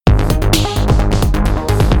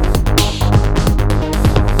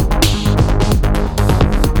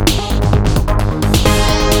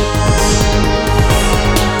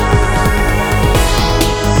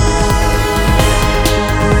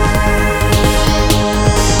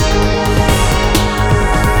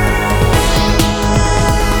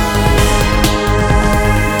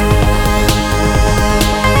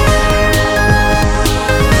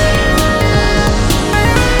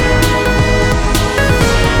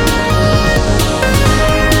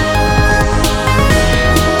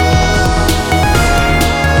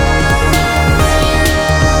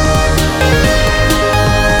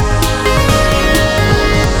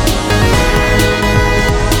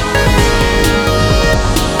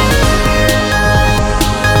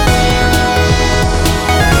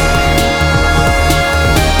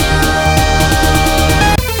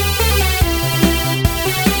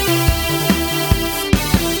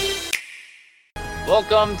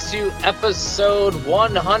welcome to episode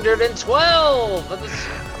 112 of the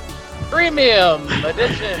premium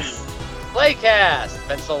edition Playcast.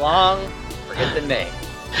 Been so long, forget the name.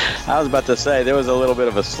 I was about to say, there was a little bit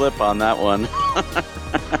of a slip on that one.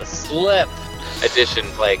 The slip edition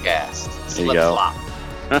Playcast. Slip slop.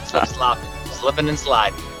 Slip slop. Slipping and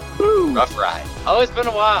sliding. Woo. Rough ride. Oh, it's been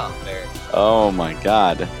a while, Barry. Oh my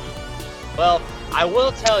God. Well, I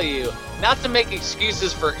will tell you, not to make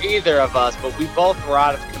excuses for either of us, but we both were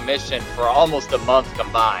out of commission for almost a month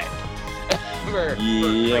combined. for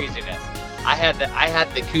craziness. I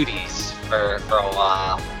had the cooties for a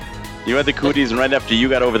while. You had the cooties, and right after you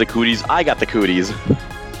got over the cooties, I got the cooties.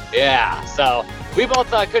 Yeah, so we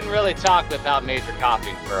both couldn't really talk without major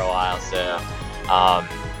coughing for a while. So,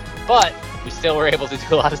 but we still were able to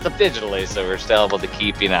do a lot of stuff digitally, so we're still able to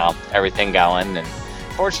keep everything going. And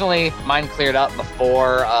fortunately, mine cleared up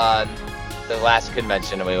before the last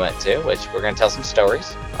convention we went to, which we're going to tell some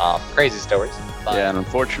stories, crazy stories. But yeah, and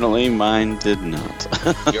unfortunately, mine did not.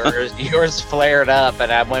 yours flared up,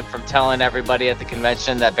 and I went from telling everybody at the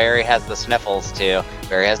convention that Barry has the sniffles to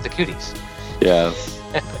Barry has the cooties. Yes.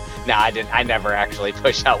 No, I didn't. I never actually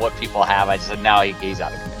push out what people have. I just said, no, he's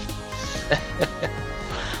out of commission.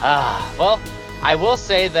 Well, I will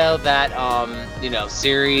say, though, that,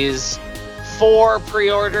 Series 4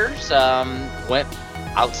 pre-orders went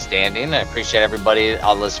outstanding. I appreciate everybody,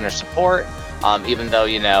 all listener support. Even though,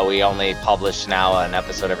 we only publish now an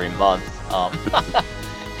episode every month.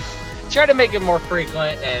 Try to make it more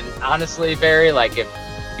frequent. And honestly, Barry, if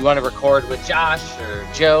you want to record with Josh or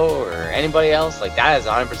Joe or anybody else, that is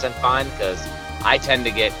 100% fine, because I tend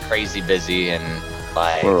to get crazy busy and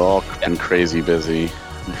we're all been crazy busy.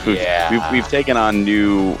 Yeah. We've taken on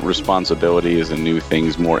new responsibilities and new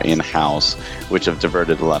things more in-house, which have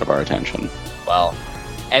diverted a lot of our attention. Well,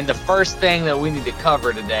 and the first thing that we need to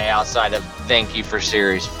cover today, outside of thank you for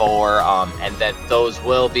Series 4, and that those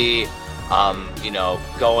will be,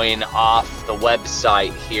 going off the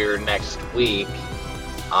website here next week.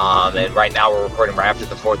 And right now we're recording right after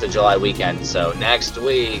the 4th of July weekend. So next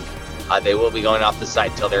week, they will be going off the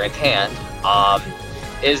site until they're in hand.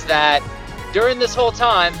 Is that during this whole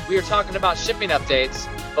time, we were talking about shipping updates,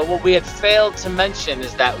 but what we had failed to mention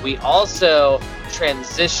is that we also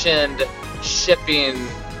transitioned shipping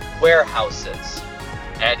warehouses.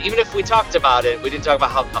 And even if we talked about it, we didn't talk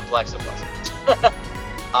about how complex it was.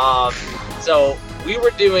 So we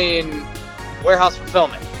were doing warehouse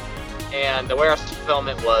fulfillment, and the warehouse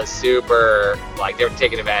fulfillment was super, they were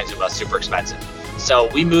taking advantage of us, super expensive. So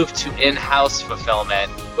we moved to in-house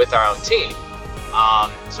fulfillment with our own team.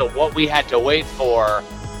 So what we had to wait for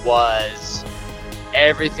was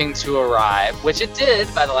everything to arrive, which it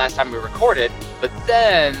did by the last time we recorded, but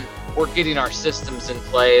then we're getting our systems in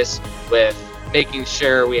place with making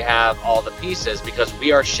sure we have all the pieces, because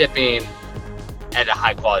we are shipping at a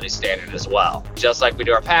high quality standard as well. Just like we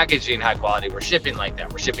do our packaging high quality, we're shipping like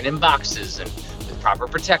that. We're shipping in boxes and with proper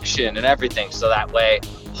protection and everything, so that way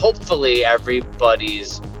hopefully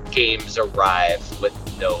everybody's games arrive with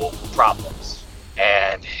no problems.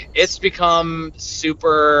 And it's become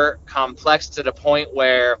super complex to the point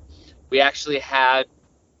where we actually had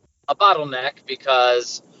a bottleneck,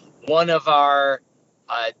 because one of our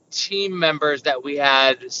team members that we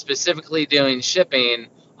had specifically doing shipping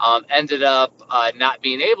ended up not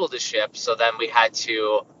being able to ship. So then we had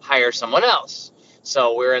to hire someone else.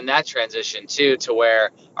 So we're in that transition too, to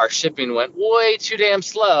where our shipping went way too damn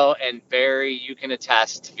slow. And Barry, you can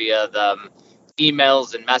attest via the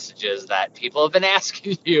emails and messages that people have been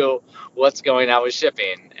asking you what's going on with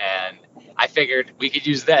shipping. And I figured we could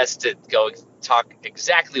use this to go talk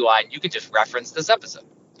exactly why, and you could just reference this episode.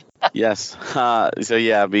 Yes. So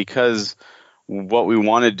yeah, because what we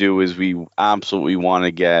want to do is we absolutely want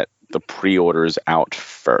to get the pre-orders out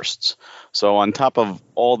first. So on top of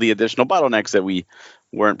all the additional bottlenecks that we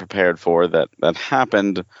weren't prepared for that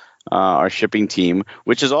happened, our shipping team,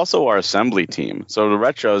 which is also our assembly team. So the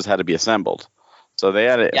retros had to be assembled. So they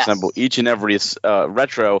had to assemble each and every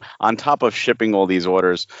retro on top of shipping all these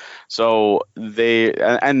orders. So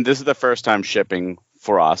and this is the first time shipping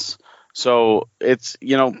for us. So it's,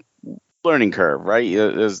 learning curve, right?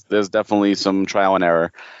 There's definitely some trial and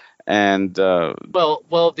error. And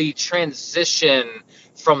well, the transition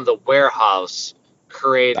from the warehouse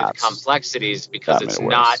created complexities because it's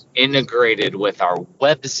not integrated with our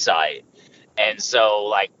website. And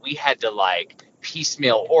so we had to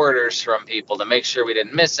piecemeal orders from people to make sure we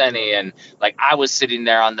didn't miss any. And I was sitting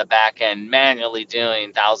there on the back end manually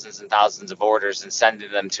doing thousands and thousands of orders and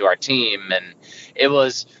sending them to our team. And it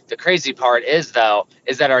was, the crazy part is that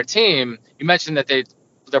our team, you mentioned that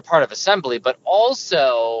they're part of assembly, but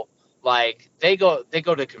also like they go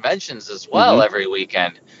to conventions as well every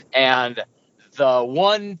weekend, and the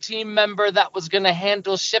one team member that was going to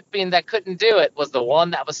handle shipping that couldn't do it was the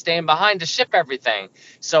one that was staying behind to ship everything.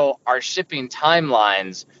 So our shipping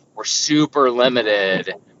timelines were super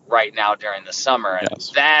limited right now during the summer, and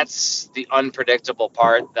Yes. that's the unpredictable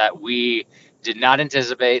part that we did not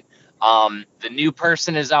anticipate. The new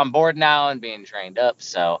person is on board now and being trained up,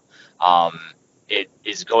 so it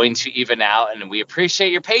is going to even out, and we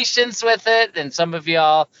appreciate your patience with it. And some of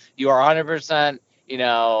y'all, you are 100%,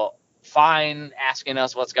 fine asking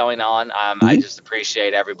us what's going on. I just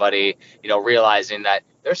appreciate everybody, realizing that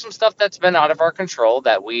there's some stuff that's been out of our control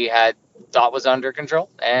that we had thought was under control,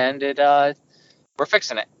 and we're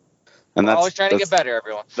fixing it. And we're always trying to get better,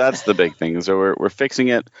 everyone. That's the big thing. So we're fixing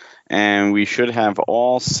it, and we should have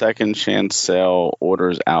all second chance sale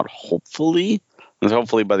orders out hopefully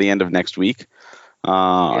by the end of next week.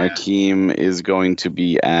 Our team is going to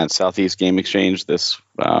be at Southeast Game Exchange this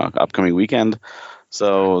upcoming weekend,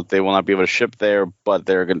 so they will not be able to ship there, but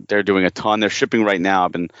they're doing a ton. They're shipping right now.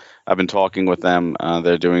 I've been talking with them.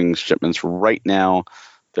 They're doing shipments right now.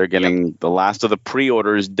 They're getting the last of the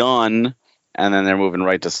pre-orders done, and then they're moving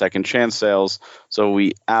right to second chance sales. So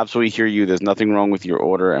we absolutely hear you. There's nothing wrong with your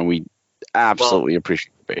order, and we absolutely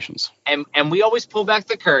appreciate your patience. And we always pull back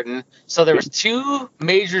the curtain. So there was two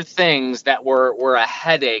major things that were a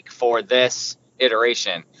headache for this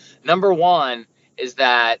iteration. Number one is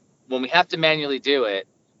that when we have to manually do it,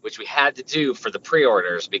 which we had to do for the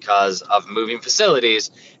pre-orders because of moving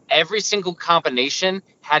facilities, every single combination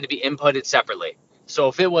had to be inputted separately. So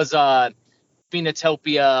if it was a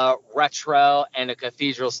Phoenotopia Retro and a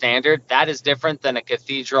Cathedral Standard, that is different than a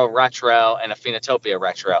Cathedral Retro and a Phoenotopia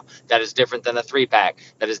Retro. That is different than a 3-pack.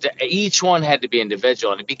 Each one had to be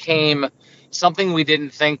individual, and it became something we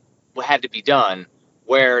didn't think had to be done,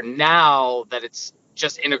 where now that it's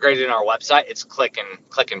just integrated in our website, it's click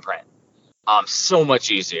and print. So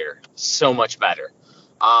much easier, so much better.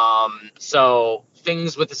 So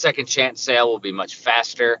things with the second chance sale will be much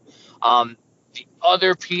faster. The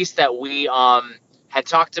other piece that we had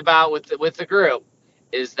talked about with the group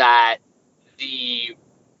is that the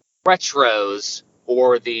retros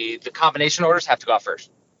or the combination orders have to go out first.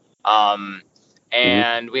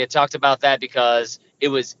 And we had talked about that because it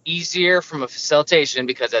was easier from a facilitation,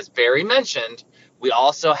 because as Barry mentioned, we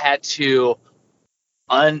also had to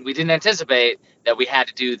we didn't anticipate that we had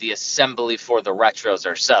to do the assembly for the retros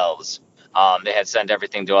ourselves. They had sent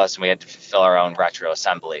everything to us, and we had to fulfill our own retro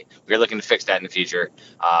assembly. We were looking to fix that in the future.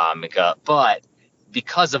 But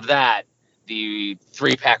because of that, the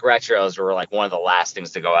 3-pack retros were like one of the last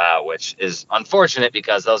things to go out, which is unfortunate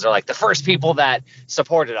because those are like the first people that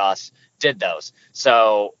supported us did those.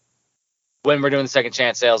 So when we're doing the second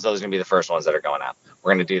chance sales, those are going to be the first ones that are going out.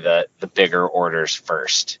 We're going to do the bigger orders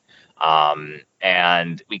first.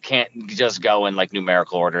 And we can't just go in like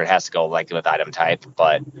numerical order. It has to go like with item type.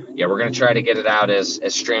 But yeah, we're going to try to get it out as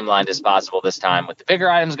streamlined as possible this time, with the bigger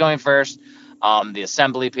items going first. The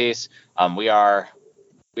assembly piece, we are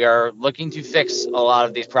looking to fix a lot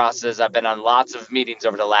of these processes. I've been on lots of meetings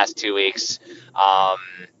over the last 2 weeks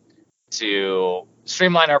to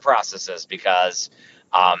streamline our processes, because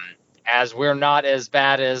as we're not as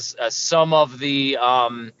bad as some of the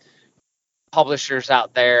publishers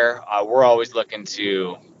out there, we're always looking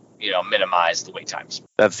to minimize the wait times.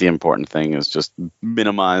 That's the important thing, is just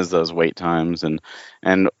minimize those wait times, and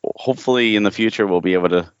hopefully in the future we'll be able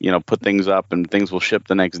to put things up and things will ship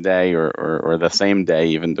the next day or the same day,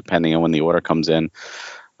 even depending on when the order comes in.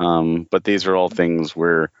 But these are all things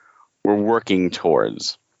we're working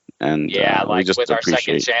towards. And like just with our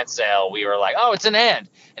second chance sale, we were like, oh, it's in hand.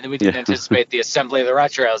 And then we didn't anticipate the assembly of the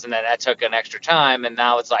retros, and then that took an extra time. And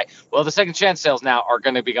now it's like, well, the second chance sales now are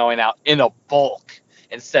going to be going out in a bulk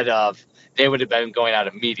instead of they would have been going out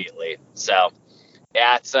immediately. So,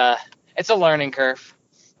 yeah, it's a learning curve.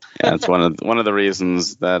 Yeah, it's one of the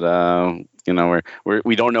reasons that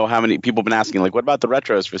we don't know how many people have been asking, like, what about the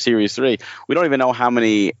retros for Series 3? We don't even know how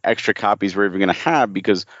many extra copies we're even going to have,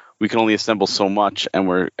 because we can only assemble so much,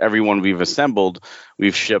 and everyone we've assembled,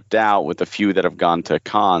 we've shipped out, with a few that have gone to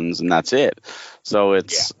cons, and that's it. So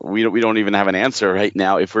we don't even have an answer right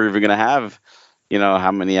now if we're even going to have,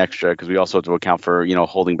 how many extra, because we also have to account for,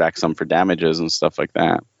 holding back some for damages and stuff like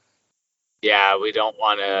that. Yeah, we don't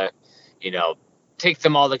want to, take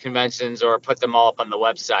them all to conventions or put them all up on the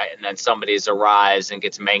website, and then somebody's arrives and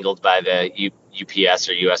gets mangled by the UPS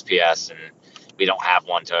or USPS, and we don't have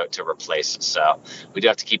one to replace. So we do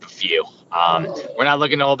have to keep a few. We're not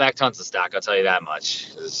looking to hold back tons of stock, I'll tell you that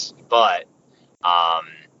much. But I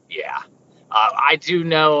do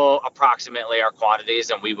know approximately our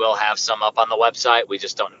quantities, and we will have some up on the website. We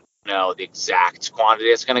just don't know the exact quantity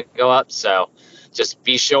it's going to go up. So just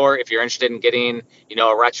be sure if you're interested in getting,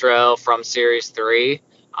 a retro from Series 3,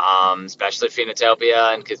 especially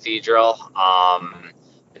Phoenotopia and Cathedral,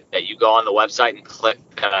 that you go on the website and click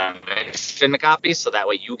interested in the copy, so that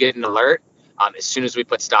way you get an alert as soon as we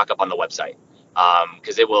put stock up on the website,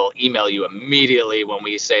 because it will email you immediately when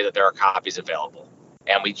we say that there are copies available.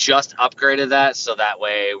 And we just upgraded that, so that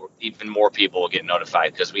way even more people will get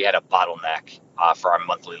notified, because we had a bottleneck for our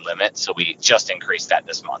monthly limit, so we just increased that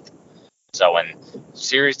this month. So when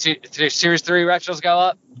Series 3 retros go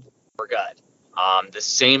up, we're good. The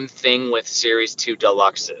same thing with Series 2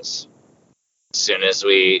 Deluxes. As soon as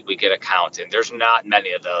we get a count, and there's not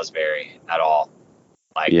many of those, Barry, at all.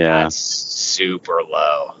 That's super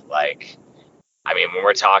low. When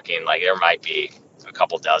we're talking, there might be a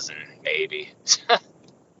couple dozen, maybe.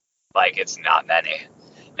 It's not many.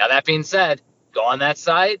 Now, that being said, go on that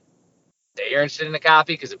site, say you're interested in a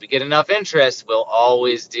copy, because if we get enough interest, we'll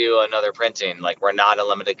always do another printing. We're not a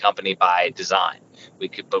limited company by design.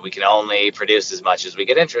 But we can only produce as much as we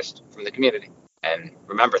get interest from the community. And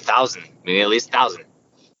remember, 1,000. We need at least 1,000.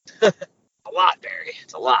 A lot, Barry.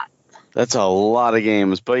 It's a lot. That's a lot of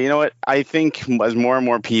games. But you know what? I think as more and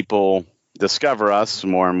more people discover us,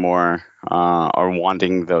 more and more are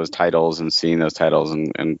wanting those titles and seeing those titles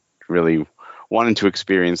and really wanting to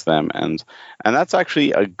experience them. And that's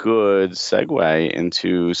actually a good segue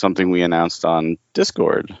into something we announced on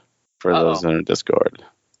Discord for those that are in Discord.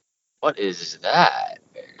 What is that?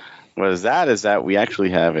 What is that? Is that we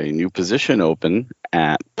actually have a new position open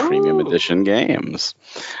at Premium Edition Games.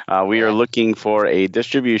 We are looking for a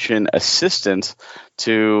distribution assistant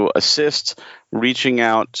to assist reaching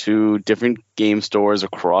out to different game stores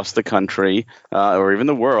across the country or even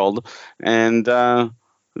the world, and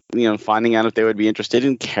finding out if they would be interested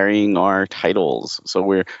in carrying our titles. So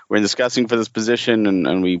we're discussing for this position,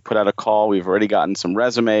 and we put out a call. We've already gotten some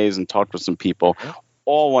resumes and talked with some people.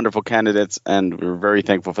 All wonderful candidates, and we're very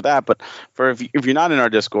thankful for that. But if you're not in our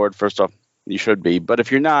Discord, first off, you should be. But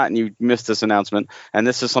if you're not and you missed this announcement, and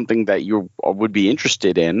this is something that you would be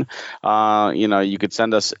interested in, you could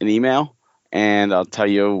send us an email, and I'll tell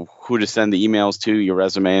you who to send the emails to, your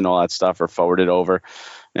resume and all that stuff, or forward it over.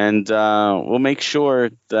 And we'll make sure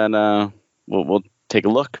that we'll take a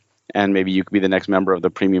look. And maybe you could be the next member of the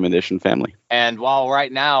Premium Edition family. And while right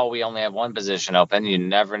now we only have one position open, you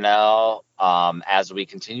never know, as we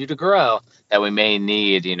continue to grow, that we may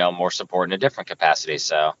need, more support in a different capacity.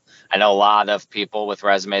 So I know a lot of people with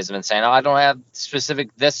resumes have been saying, I don't have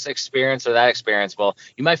specific this experience or that experience. Well,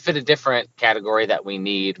 you might fit a different category that we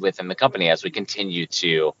need within the company as we continue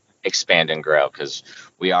to expand and grow, because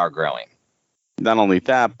we are growing. Not only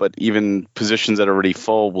that, but even positions that are already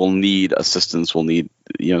full will need assistance. We'll need,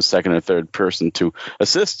 second or third person to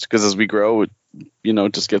assist, because as we grow, it,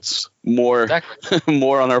 just gets more,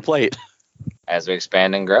 more on our plate. As we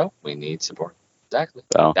expand and grow, we need support. Exactly.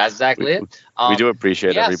 So that's exactly it. We do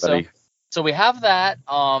appreciate everybody. So we have that.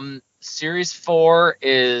 Series 4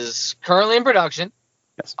 is currently in production.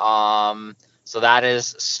 Yes. So that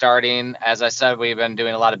is starting. As I said, we've been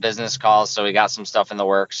doing a lot of business calls, so we got some stuff in the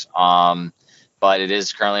works. But it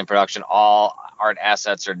is currently in production. All art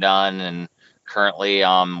assets are done, and currently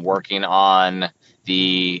working on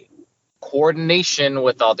the coordination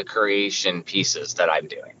with all the creation pieces that I'm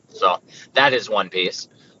doing. So that is one piece.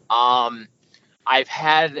 I've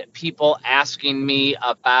had people asking me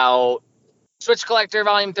about Switch Collector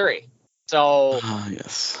Volume 3. So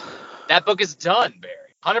yes, that book is done, Barry.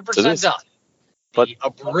 100% done. But the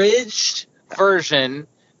abridged version,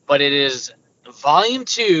 but it is Volume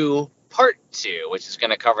 2, Part 2, which is going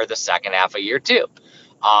to cover the second half of Year 2.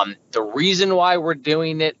 The reason why we're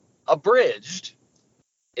doing it abridged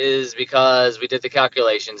is because we did the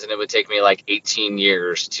calculations, and it would take me 18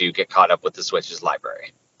 years to get caught up with the Switch's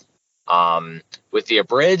library. With the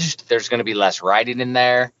abridged, there's going to be less writing in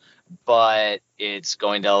there, but it's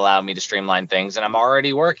going to allow me to streamline things, and I'm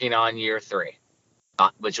already working on Year 3,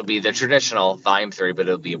 which will be the traditional Volume 3, but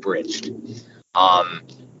it'll be abridged.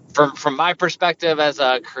 From my perspective as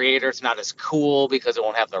a creator, it's not as cool because it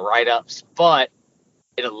won't have the write-ups, but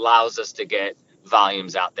it allows us to get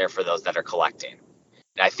volumes out there for those that are collecting.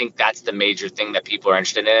 And I think that's the major thing that people are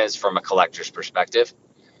interested in, is from a collector's perspective.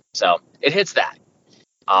 So it hits that.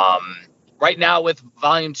 Right now with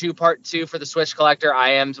Volume 2, Part 2 for the Switch Collector,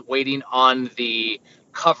 I am waiting on the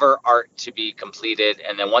cover art to be completed.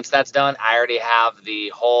 And then once that's done, I already have the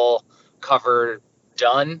whole cover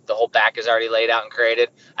done. The whole back is already laid out and created.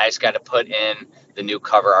 I just got to put in the new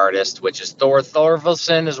cover artist, which is Thor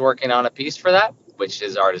Thorvaldsen, is working on a piece for that, which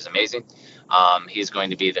his art is amazing. He's going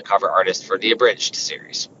to be the cover artist for the abridged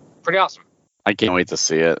series. Pretty awesome. I can't wait to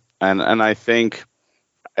see it. and I think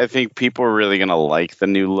people are really gonna like the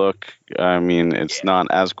new look. I mean, it's not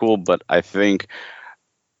as cool, but I think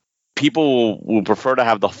people will prefer to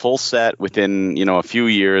have the full set within a few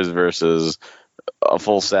years versus a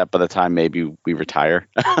full set by the time maybe we retire.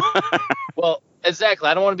 Well, exactly.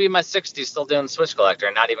 I don't want to be in my 60s still doing Switch Collector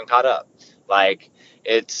and not even caught up. Like,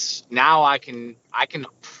 it's now I can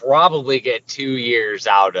probably get 2 years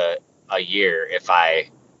out a year if I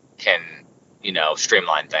can,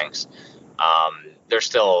 streamline things. There's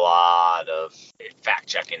still a lot of fact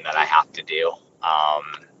checking that I have to do.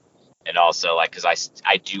 And also, like, because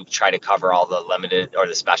I do try to cover all the limited or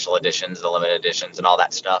the special editions, the limited editions, and all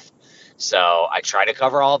that stuff. So I try to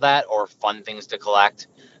cover all that or fun things to collect.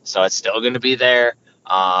 So it's still going to be there.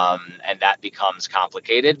 And that becomes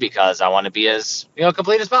complicated because I want to be as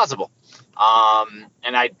complete as possible.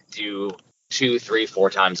 And I do 2, 3, 4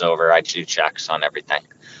 times over. I do checks on everything.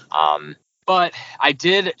 But I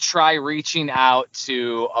did try reaching out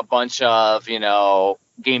to a bunch of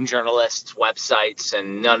game journalists, websites,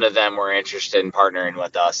 and none of them were interested in partnering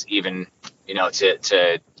with us, even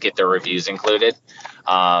to get their reviews included.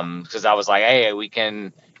 Because I was like, hey, we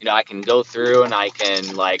can. I can go through and I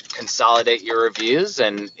can like consolidate your reviews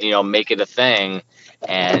and, make it a thing.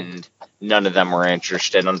 And none of them were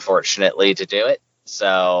interested, unfortunately, to do it.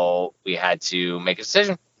 So we had to make a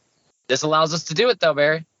decision. This allows us to do it, though,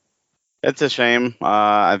 Barry. It's a shame.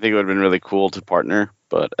 I think it would have been really cool to partner,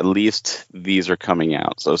 but at least these are coming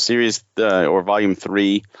out. So series or volume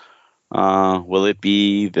 3, will it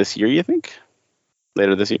be this year, you think?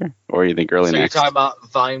 Later this year? Or you think early next? So you're talking about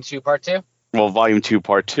volume 2, part 2? Well, volume 2,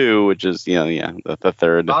 part 2, which is, the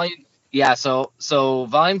third. So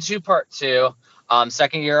volume 2, part 2,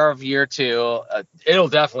 second year of year 2, it'll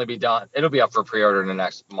definitely be done. It'll be up for pre-order in the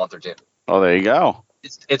next month or 2. Oh, there you go.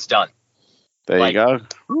 It's done. There you go.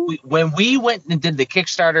 When we went and did the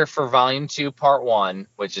Kickstarter for volume 2, part 1,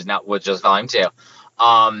 which is volume 2,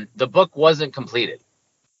 the book wasn't completed.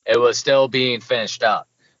 It was still being finished up.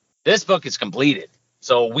 This book is completed.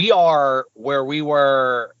 So we are where we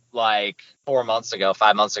were like 4 months ago,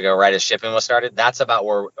 5 months ago, right as shipping was started. That's about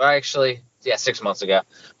where, 6 months ago.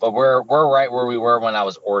 But we're right where we were when I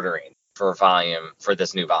was ordering for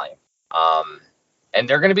this new volume. And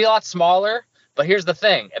they're going to be a lot smaller. But here's the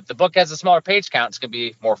thing: if the book has a smaller page count, it's going to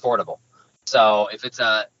be more affordable. So if it's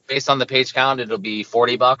based on the page count, it'll be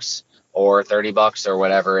 $40 or $30 or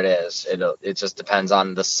whatever it is. It just depends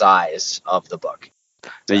on the size of the book.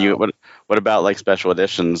 So what about like special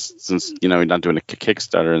editions? Since you're not doing a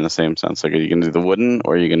Kickstarter in the same sense, like are you gonna do the wooden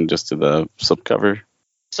or are you gonna just do the slipcover?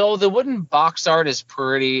 So the wooden box art is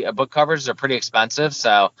book covers are pretty expensive.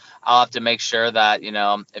 So I'll have to make sure that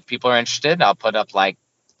if people are interested, I'll put up like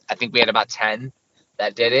I think we had about 10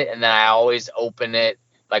 that did it, and then I always open it.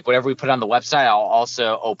 Like whatever we put on the website, I'll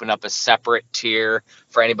also open up a separate tier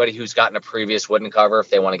for anybody who's gotten a previous wooden cover. If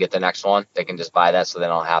they want to get the next one, they can just buy that, so they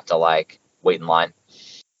don't have to like wait in line.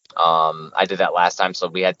 I did that last time, so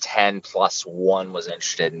we had 10 plus 1 was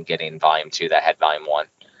interested in getting volume 2 that had volume 1.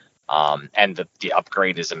 And the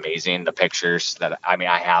upgrade is amazing. The pictures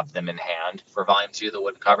I have them in hand for volume 2, the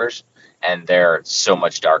wooden covers, and they're so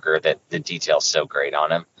much darker that the detail's so great on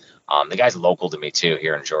them. The guy's local to me too,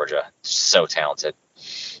 here in Georgia. So talented.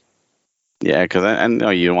 Yeah, because I know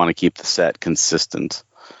you want to keep the set consistent.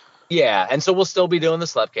 Yeah, and so we'll still be doing the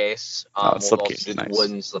slipcase. We'll slipcase, do nice. the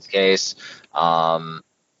wooden slipcase.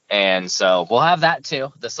 And so we'll have that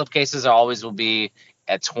too. The slipcases always will be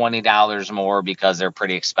at $20 more because they're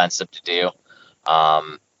pretty expensive to do.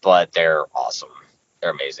 But they're awesome.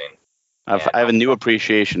 They're amazing. I have a new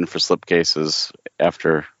appreciation for slipcases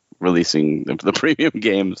after releasing the premium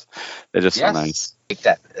games. They're just so nice. Make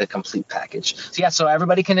that a complete package. So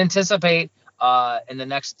everybody can anticipate in the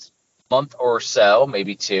next month or so,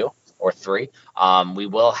 maybe 2 or 3, we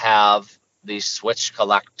will have the Switch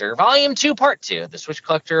Collector Volume 2 Part 2, the Switch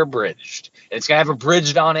Collector Abridged. And it's going to have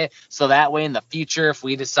Abridged on it, so that way in the future, if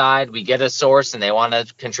we decide we get a source and they want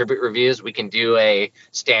to contribute reviews, we can do a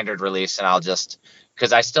standard release, and I'll just...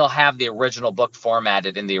 because I still have the original book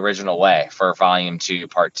formatted in the original way for Volume 2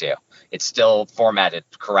 Part 2. It's still formatted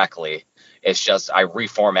correctly. It's just I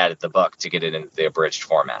reformatted the book to get it in the abridged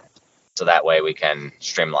format. So that way we can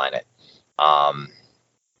streamline it. And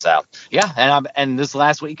this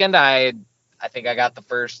last weekend I think I got the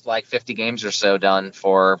first like 50 games or so done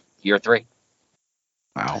for year 3.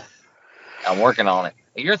 Wow. I'm working on it.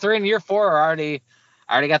 Year 3 and year 4 I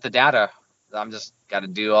already got the data. I'm just got to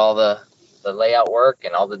do all the layout work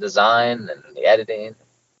and all the design and the editing.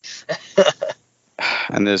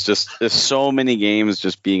 And there's so many games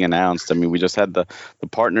just being announced. I mean, we just had the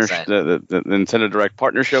partner the Nintendo Direct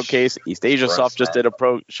partner showcase. East Asia Soft just did a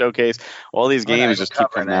pro showcase. All these games just keep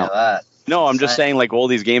coming out. No, I'm just saying, like, all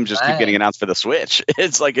these games just keep getting announced for the Switch.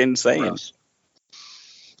 It's like insane. Gross.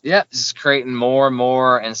 Yep, just creating more and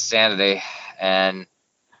more insanity. And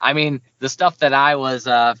I mean, the stuff that I was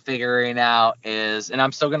figuring out is, and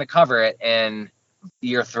I'm still going to cover it in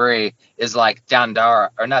year 3, is like Deponia.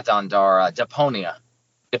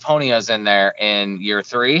 Deponia's in there in year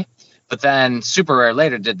 3, but then Super Rare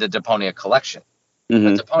later did the Deponia collection.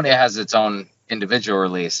 Mm-hmm. But Deponia has its own individual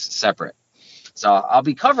release separate. So I'll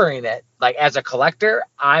be covering it. Like, as a collector,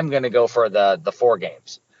 I'm going to go for the 4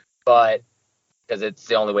 games, but because it's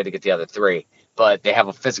the only way to get the other 3. But they have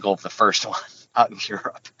a physical of the first one out in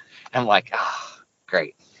Europe. And I'm like,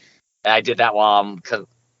 great. And I did that while I'm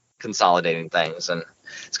consolidating things, and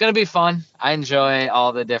it's going to be fun. I enjoy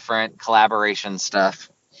all the different collaboration stuff.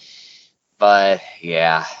 But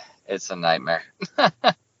yeah, it's a nightmare. And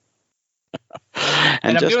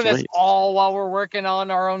I'm doing this all while we're working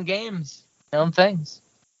on our own games, our own things.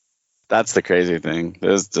 That's the crazy thing.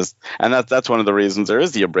 There's just, and that's one of the reasons there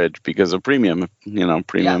is the abridged, because of premium. You know,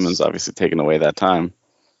 premium is obviously taking away that time.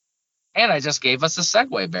 And I just gave us a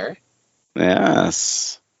segue, Barry.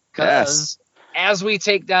 Yes. Because as we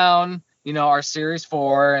take down, you know, our Series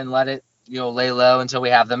 4 and let it, you know, lay low until we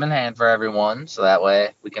have them in hand for everyone, so that way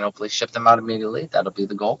we can hopefully ship them out immediately. That'll be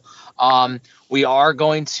the goal. We are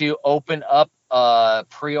going to open up a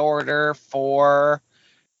pre-order for,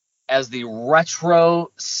 as the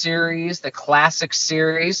retro series, the classic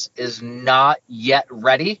series is not yet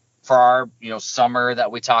ready for our, you know, summer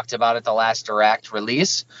that we talked about at the last Direct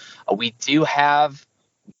release. We do have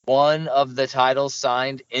one of the titles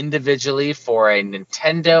signed individually for a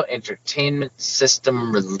Nintendo Entertainment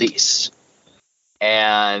System release,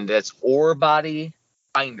 and it's Orebody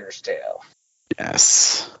Finder's Tale.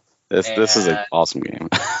 Yes, this is an awesome game.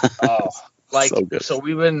 So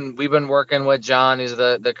we've been working with John, who's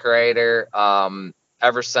the creator,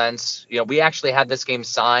 ever since, you know, we actually had this game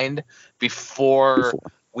signed before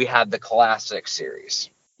we had the classic series.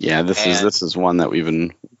 Yeah, this is one that we've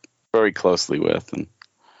been very closely with,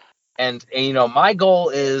 and you know, my goal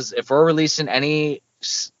is, if we're releasing any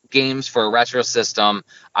games for a retro system,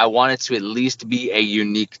 I want it to at least be a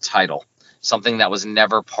unique title, something that was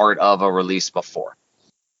never part of a release before.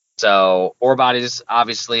 So Orebodies,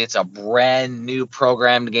 obviously, it's a brand new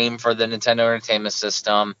programmed game for the Nintendo Entertainment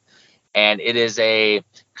System, and it is a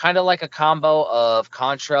kind of like a combo of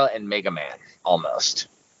Contra and Mega Man, almost.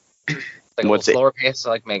 Like a little slower pace,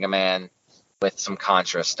 like Mega Man, with some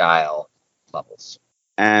Contra style levels.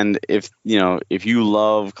 And if you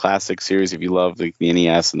love classic series, if you love the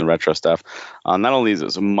NES and the retro stuff, not only is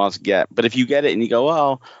it a must get, but if you get it and you go,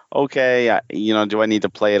 oh, okay, do I need to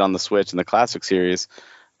play it on the Switch and the classic series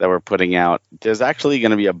that we're putting out? There's actually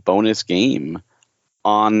going to be a bonus game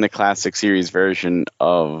on the classic series version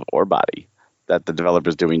of Orebody that the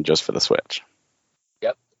developer's doing just for the Switch.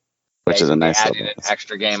 Yep. Which is a nice added an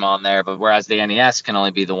extra game on there, but whereas the NES can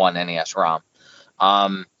only be the one NES ROM.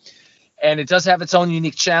 And it does have its own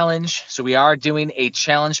unique challenge. So we are doing a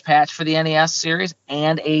challenge patch for the NES series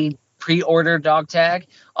and a pre-order dog tag.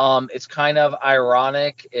 It's kind of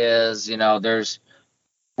ironic, is, you know,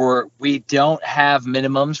 we don't have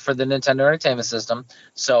minimums for the Nintendo Entertainment System.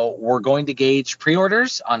 So we're going to gauge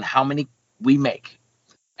pre-orders on how many we make.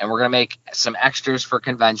 And we're going to make some extras for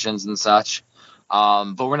conventions and such.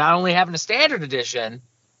 But we're not only having a standard edition,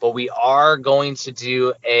 but we are going to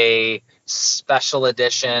do a special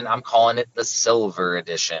edition. I'm calling it the Silver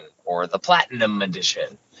Edition or the Platinum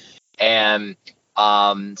Edition. And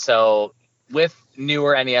so with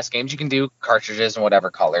newer NES games, you can do cartridges in whatever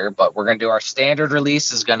color, but we're going to do our standard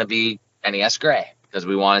release is going to be NES Gray, because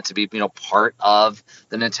we want it to be, you know, part of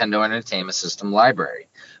the Nintendo Entertainment System library.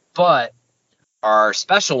 But our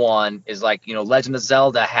special one is like, you know, Legend of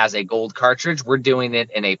Zelda has a gold cartridge. We're doing it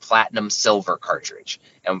in a platinum silver cartridge.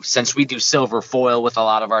 And since we do silver foil with a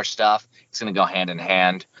lot of our stuff, it's going to go hand in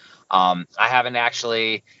hand. I haven't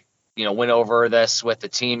actually, you know, went over this with the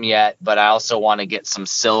team yet, but I also want to get some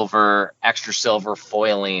extra silver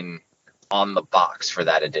foiling on the box for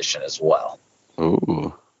that edition as well.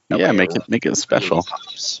 Ooh. Yeah, make it special.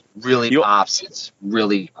 Really pops. It's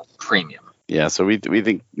really premium. Yeah, so we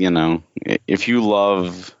think, you know, if you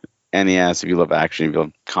love NES, if you love action, if you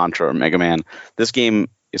love Contra or Mega Man, this game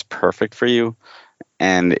is perfect for you.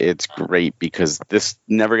 And it's great because this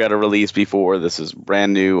never got a release before. This is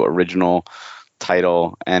brand new, original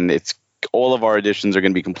title, and it's all of our editions are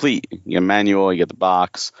going to be complete. You get a manual, you get the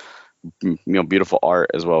box, beautiful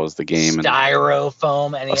art as well as the game.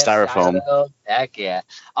 Styrofoam, NES Styrofoam. Heck yeah.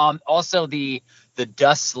 Also the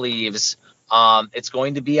dust sleeves. It's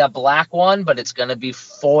going to be a black one, but it's going to be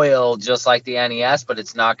foil just like the NES, but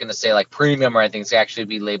it's not going to say like premium or anything. It's actually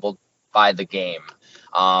be labeled by the game.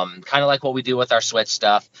 Kind of like what we do with our Switch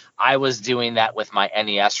stuff. I was doing that with my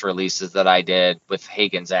NES releases that I did with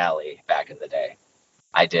Hagen's Alley back in the day.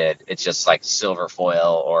 I did. It's just like silver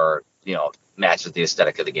foil or, matches the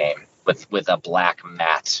aesthetic of the game with a black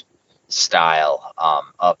matte style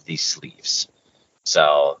of the sleeves.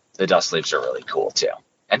 So the dust sleeves are really cool too.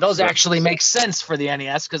 And those actually make sense for the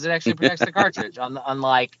NES because it actually protects the cartridge.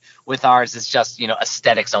 Unlike with ours, it's just,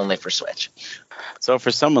 aesthetics only for Switch. So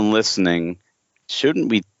for someone listening,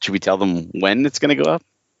 should we tell them when it's going to go up?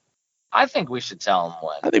 I think we should tell them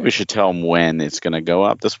when. I think we should tell them when it's going to go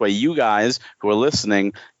up. This way you guys who are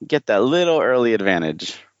listening get that little early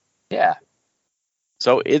advantage. Yeah.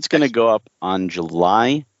 So it's going to go up on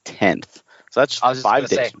July 10th. So that's 5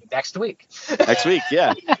 days. Say, next week. Next week,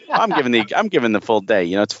 yeah. I'm giving the full day.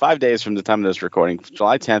 It's 5 days from the time of this recording,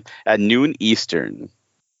 July 10th at noon Eastern.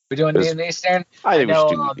 We're doing noon Eastern. I think we should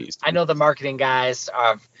do noon Eastern. I know the marketing guys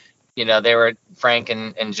are, Frank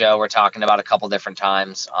and Joe were talking about a couple different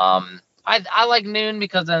times. I like noon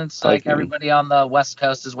because then it's like everybody on the West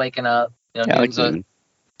Coast is waking up. Noon's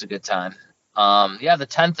it's a good time. The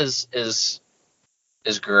 10th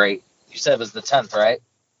is great. You said it was the 10th, right?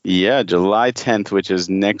 Yeah, July 10th, which is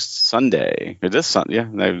next Sunday. Or this Sunday,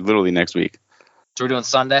 literally next week. So we're doing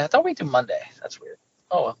Sunday? I thought we do Monday. That's weird.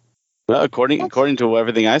 Oh, well. Well, according to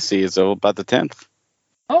everything I see, it's about the 10th.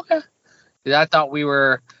 Okay. I thought we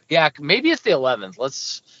were, maybe it's the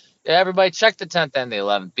 11th. Everybody check the 10th and the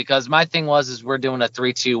 11th. Because my thing is we're doing a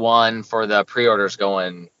 3-2-1 for the pre-orders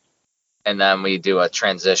going, and then we do a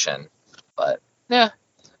transition. But, yeah.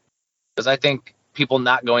 Because I think people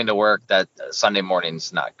not going to work that Sunday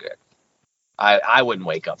morning's not good. I wouldn't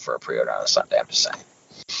wake up for a pre-order on a Sunday, I'm just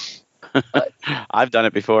saying. But, I've done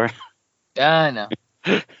it before. Yeah, I know.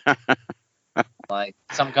 Like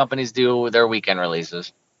some companies do their weekend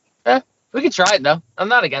releases. We could try it though. I'm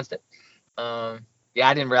not against it. I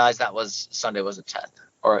didn't realize that was Sunday was the 10th,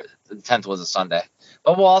 or the 10th was a Sunday.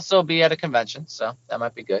 But we'll also be at a convention, so that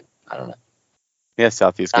might be good. I don't know. Yeah,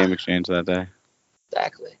 Southeast Game Exchange that day.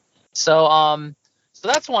 Exactly. So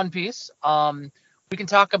that's one piece. We can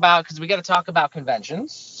talk about, because we got to talk about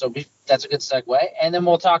conventions. So that's a good segue. And then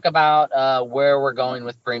we'll talk about where we're going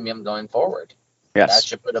with premium going forward. Yes. That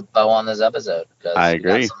should put a bow on this episode. I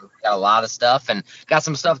agree. Got a lot of stuff, and got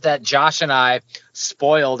some stuff that Josh and I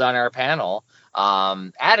spoiled on our panel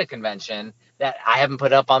at a convention that I haven't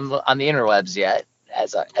put up on the interwebs yet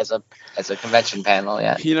as a convention panel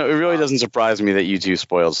yet. It really doesn't surprise me that you two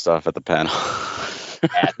spoiled stuff at the panel.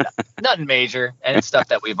 Nothing major, and it's stuff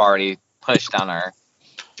that we've already pushed on our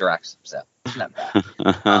directs, so it's not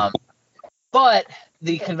bad. But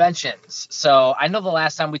the conventions. So I know the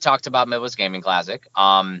last time we talked about Midwest Gaming Classic.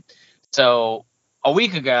 So a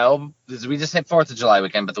week ago, we just hit 4th of July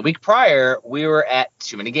weekend, but the week prior, we were at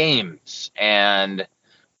Too Many Games, and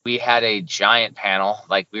we had a giant panel.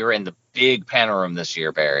 Like, we were in the big panel room this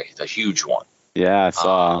year, Barry, the huge one. Yeah, I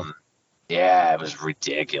saw. Yeah, it was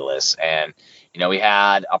ridiculous. And, we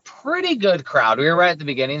had a pretty good crowd. We were right at the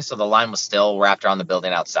beginning, so the line was still wrapped around the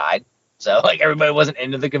building outside. So, everybody wasn't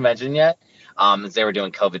into the convention yet. As they were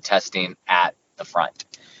doing COVID testing at the front.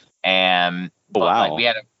 And wow. We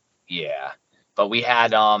had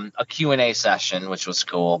a Q&A session, which was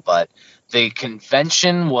cool, but the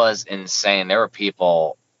convention was insane. There were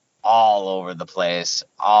people all over the place,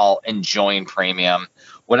 all enjoying premium.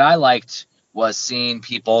 What I liked was seeing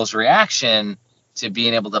people's reaction to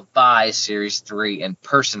being able to buy Series 3 in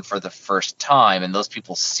person for the first time, and those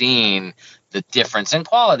people seeing the difference in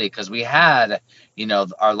quality, because we had,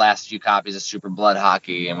 our last few copies of Super Blood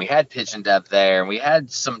Hockey, and we had Pitch and Dev there, and we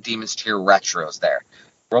had some Demon's Tier retros there.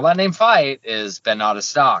 Robot Name Fight has been out of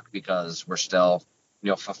stock because we're still,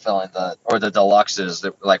 fulfilling the deluxes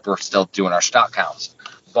that we're still doing our stock counts.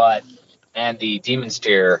 And the Demon's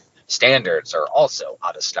Tier standards are also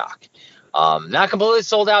out of stock. Not completely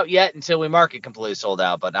sold out yet until we market completely sold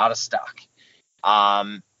out, but out of stock.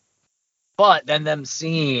 But then them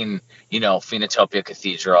seeing, Phoenotopia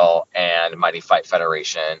Cathedral and Mighty Fight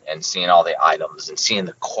Federation, and seeing all the items and seeing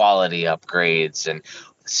the quality upgrades and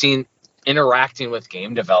interacting with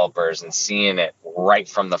game developers and seeing it right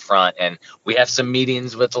from the front. And we have some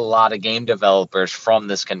meetings with a lot of game developers from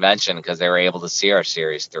this convention because they were able to see our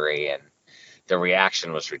Series 3, and the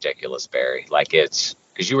reaction was ridiculous, Barry. Because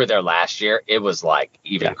you were there last year, it was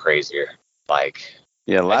even crazier.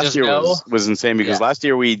 Yeah, last year was insane because last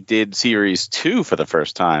year we did Series 2 for the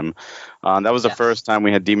first time. That was the first time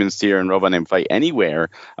we had Demon Steer and Robot Named Fight anywhere.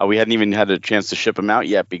 We hadn't even had a chance to ship them out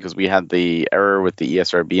yet because we had the error with the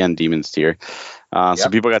ESRB on Demon Steer. So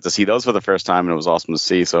people got to see those for the first time, and it was awesome to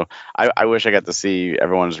see. So I wish I got to see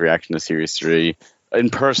everyone's reaction to Series 3 in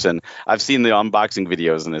person. I've seen the unboxing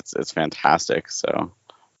videos, and it's fantastic. So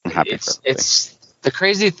I'm happy for it. It's the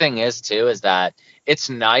crazy thing is that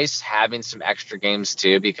it's nice having some extra games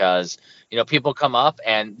too, because people come up,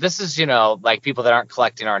 and this is like people that aren't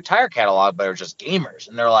collecting our entire catalog but are just gamers,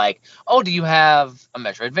 and they're like, oh, do you have a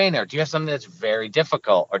Metroidvania, or do you have something that's very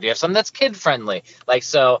difficult, or do you have something that's kid friendly?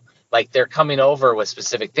 Like they're coming over with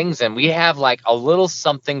specific things, and we have like a little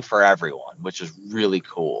something for everyone, which is really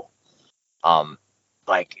cool.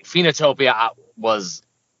 Like Phoenotopia was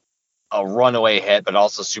a runaway hit, but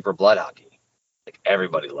also Super Blood Hockey. Like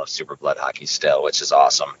everybody loves Super Blood Hockey still, which is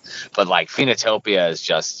awesome. But like Phoenotopia is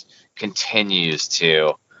just continues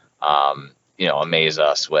to, amaze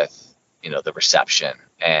us with, the reception.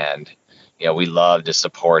 And, we love to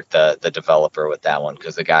support the developer with that one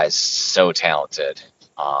because the guy's so talented.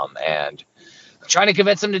 And I'm trying to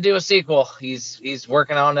convince him to do a sequel. He's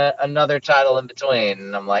working on another title in between.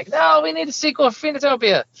 And I'm like, no, we need a sequel for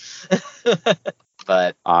Phoenotopia.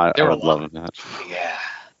 But I would love that. Yeah.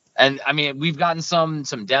 And I mean, we've gotten some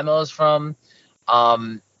demos from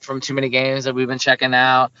Too Many Games that we've been checking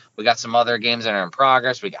out. We got some other games that are in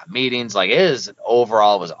progress. We got meetings. Like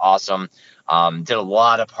overall was awesome. Did a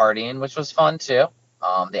lot of partying, which was fun too.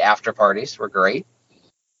 The after parties were great.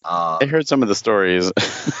 I heard some of the stories.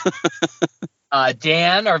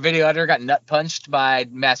 Dan, our video editor, got nut punched by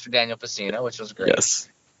Master Daniel Pacino, which was great. Yes.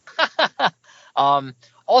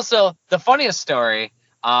 Also, the funniest story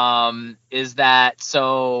is that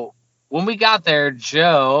so when we got there,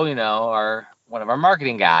 Joe, one of our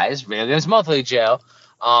marketing guys, Video Games Monthly Joe,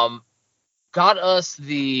 got us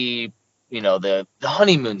the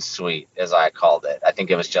honeymoon suite, as I called it. I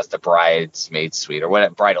think it was just the bridesmaid suite or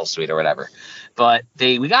whatever, bridal suite or whatever. But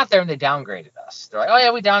we got there and they downgraded us. They're like, oh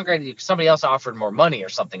yeah, we downgraded you because somebody else offered more money or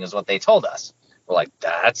something, is what they told us. We're like,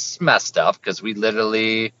 that's messed up because we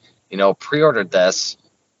literally, pre-ordered this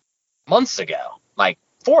months ago, like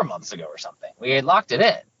 4 months ago or something. We had locked it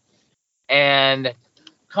in. And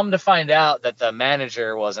come to find out that the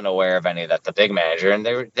manager wasn't aware of any of that, the big manager, and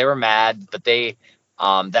they were mad, but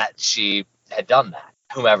that she had done that,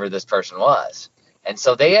 whomever this person was. And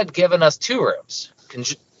so they had given us 2 rooms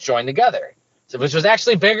joined together, which was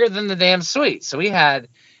actually bigger than the damn suite. So we had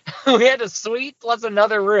a suite plus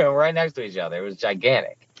another room right next to each other. It was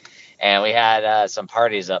gigantic. And we had some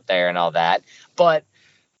parties up there and all that. But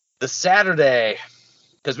the Saturday,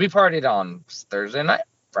 because we partied on Thursday night,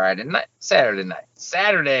 Friday night, Saturday night.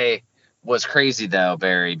 Saturday was crazy though,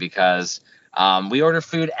 Barry, because we ordered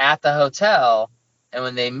food at the hotel, and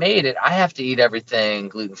when they made it, I have to eat everything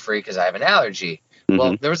gluten-free because I have an allergy. Mm-hmm.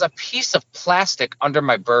 Well, there was a piece of plastic under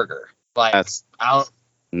my burger. Like, that's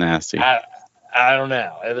nasty. I don't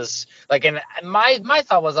know. It was like, and my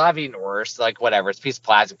thought was, I've eaten worse. Like, whatever. It's a piece of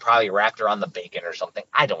plastic, probably wrapped around the bacon or something.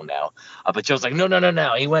 I don't know. But Joe's like,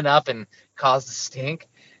 no. He went up and caused a stink.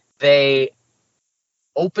 They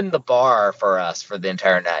opened the bar for us for the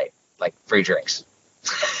entire night, like free drinks.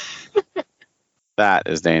 That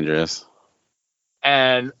is dangerous.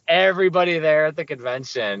 And everybody there at the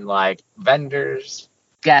convention, like vendors,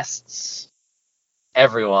 guests,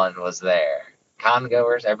 everyone was there.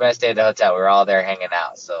 Congoers, everybody stayed at the hotel. We were all there hanging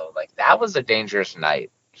out. So, like, that was a dangerous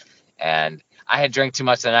night. And I had drank too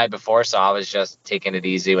much the night before, so I was just taking it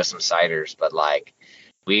easy with some ciders. But, like,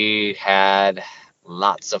 we had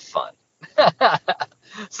lots of fun.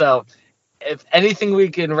 So, if anything we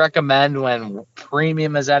can recommend when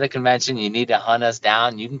Premium is at a convention, you need to hunt us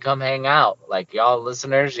down. You can come hang out. Like, y'all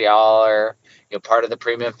listeners, y'all are part of the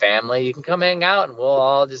Premium family. You can come hang out, and we'll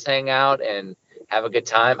all just hang out and have a good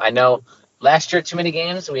time. I know last year, Too Many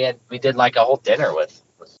Games, we did like a whole dinner with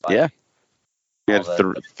yeah. We had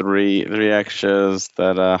three extras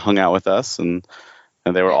that hung out with us, and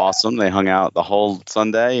they were awesome. They hung out the whole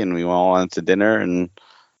Sunday, and we all went to dinner, and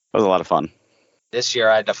it was a lot of fun. This year,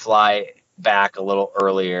 I had to fly back a little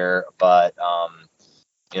earlier, but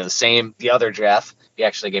the other Jeff, he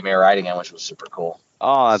actually gave me a ride again, which was super cool.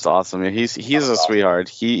 Oh, that's awesome. He's a sweetheart.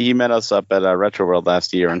 He met us up at Retro World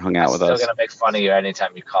last year and hung out with us. I'm still going to make fun of you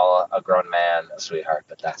anytime you call a grown man a sweetheart,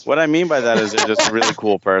 but that's what I mean by that is they're just a really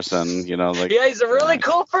cool person, like. Yeah, he's a really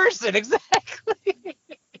cool person, exactly.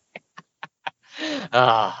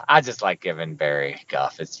 I just like giving Barry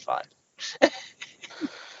guff. It's fun.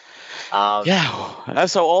 Yeah.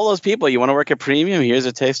 So all those people, you want to work at Premium? Here's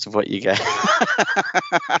a taste of what you get.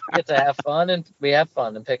 Get to have fun, and we have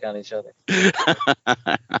fun and pick on each other.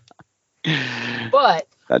 But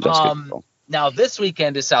now this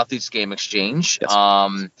weekend is Southeast Game Exchange.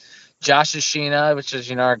 Yes. Josh and Sheena, which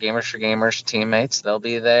is our Gamers for Gamers teammates, they'll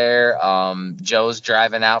be there. Joe's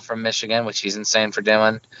driving out from Michigan, which he's insane for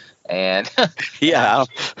doing. And yeah,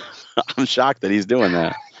 I'm shocked that he's doing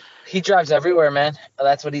that. He drives everywhere, man.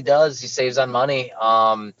 That's what he does. He saves on money.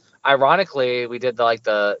 Ironically, we did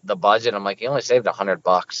the budget. I'm like, he only saved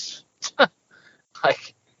 $100.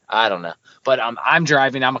 Like, I don't know, but I'm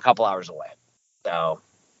driving. I'm a couple hours away, so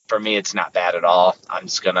for me, it's not bad at all. I'm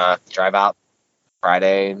just gonna drive out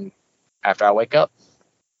Friday after I wake up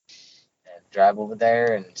and drive over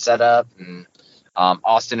there and set up. And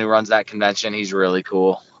Austin, who runs that convention, he's really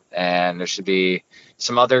cool. And there should be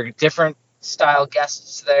some other different style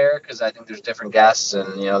guests there, because I think there's different guests,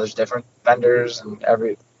 and there's different vendors and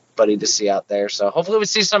everybody to see out there. So hopefully we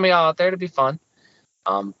see some of y'all out there to be fun.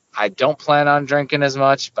 I don't plan on drinking as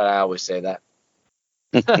much, but I always say that.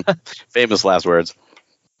 Famous last words.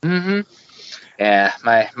 Mm-hmm. Yeah,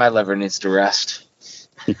 my liver needs to rest.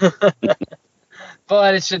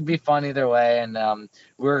 But it should be fun either way. And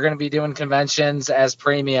we're going to be doing conventions as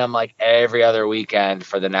premium like every other weekend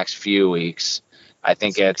for the next few weeks. I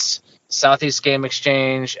think it's Southeast Game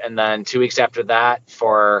Exchange, and then 2 weeks after that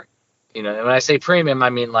for, and when I say premium, I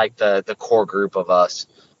mean like the core group of us.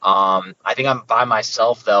 I think I'm by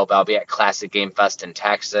myself, though, but I'll be at Classic Game Fest in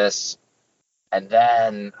Texas. And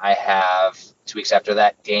then I have 2 weeks after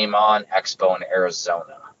that, Game On Expo in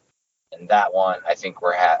Arizona. And that one, I think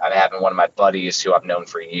I'm having one of my buddies who I've known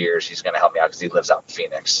for years. He's going to help me out because he lives out in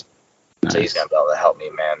Phoenix. Nice. So he's going to be able to help me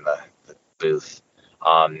man the booth.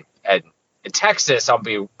 And in Texas, I'll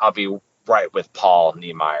be right with Paul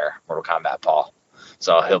Niemeyer, Mortal Kombat Paul.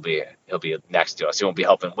 So he'll be next to us. He won't be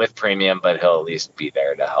helping with premium, but he'll at least be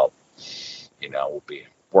there to help. We'll be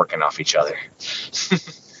working off each other.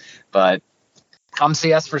 But come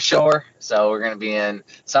see us for sure. So we're going to be in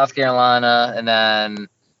South Carolina, and then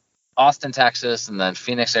Austin, Texas, and then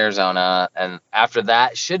Phoenix, Arizona, and after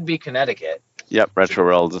that should be Connecticut. Yep, Retro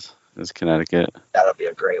World is Connecticut. That'll be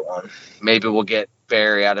a great one. Maybe we'll get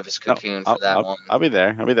Barry out of his cocoon for that one. I'll be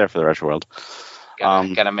there. I'll be there for the Retro World.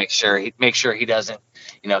 Gotta make sure he doesn't,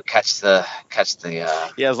 catch the.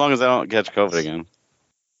 Yeah, as long as I don't catch COVID again.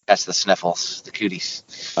 Catch the sniffles, the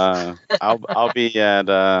cooties. I'll be at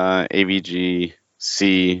AVGC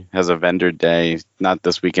has a vendor day, not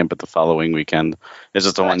this weekend, but the following weekend. It's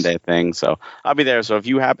just a one-day thing, so I'll be there. So if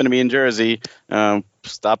you happen to be in Jersey,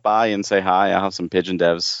 stop by and say hi. I'll have some Pigeon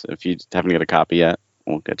Devs. If you haven't got a copy yet,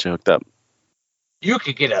 we'll get you hooked up. You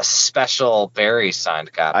could get a special Barry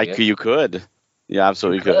signed copy. You could. Yeah,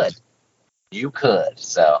 absolutely could. You could.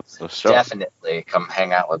 So sure. Definitely come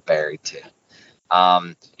hang out with Barry too.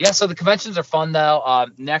 So the conventions are fun though.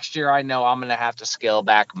 Next year I know I'm going to have to scale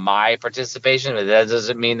back my participation, but that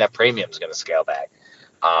doesn't mean that premium is going to scale back.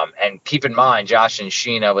 And keep in mind, Josh and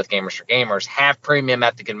Sheena with Gamers for Gamers have premium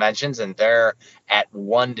at the conventions, and they're at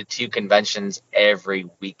 1 to 2 conventions every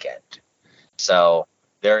weekend. So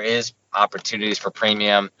there is opportunities for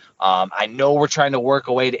premium. I know we're trying to work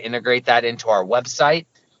a way to integrate that into our website.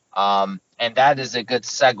 And that is a good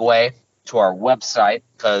segue to our website,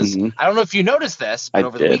 because I don't know if you noticed this, but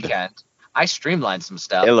over the weekend I streamlined some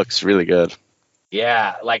stuff. It looks really good.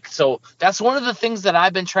 Yeah, so that's one of the things that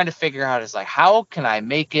I've been trying to figure out is how can I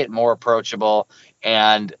make it more approachable,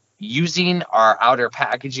 and using our outer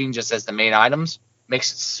packaging just as the main items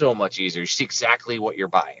makes it so much easier. You see exactly what you're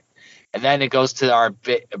buying, and then it goes to our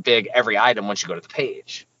big every item once you go to the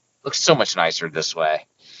page. Looks so much nicer this way.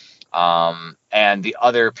 And the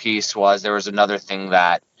other piece was there was another thing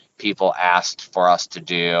that people asked for us to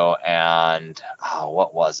do, and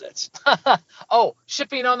what was it?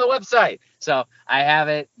 Shipping on the website. So I have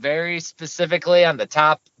it very specifically on the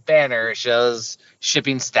top banner. It shows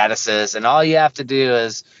shipping statuses, and all you have to do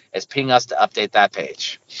is ping us to update that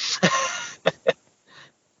page.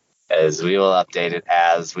 As we will update it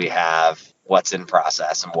as we have what's in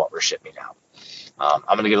process and what we're shipping out. I'm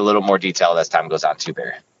going to get a little more detail as time goes on too,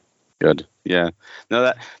 Barry. Good. Yeah. No,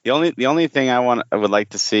 that the only thing I would like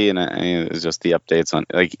to see is just the updates on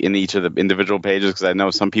in each of the individual pages, because I know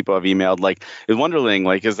some people have emailed is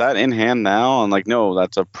Wonderling is that in hand now? And no,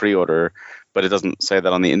 that's a pre-order, but it doesn't say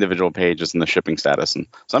that on the individual pages in the shipping status. And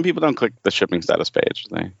some people don't click the shipping status page.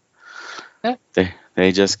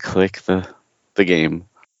 They just click the game.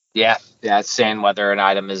 Yeah, it's saying whether an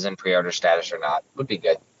item is in pre-order status or not would be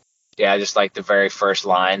good. Yeah, just like the very first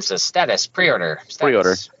line says status pre-order.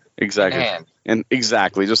 Pre-order. Exactly. And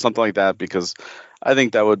exactly, just something like that, because I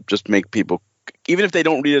think that would just make people, even if they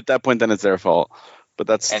don't read it at that point, then it's their fault. But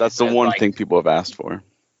that's And the one like, thing people have asked for.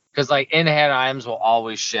 Because like in-hand items will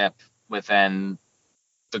always ship within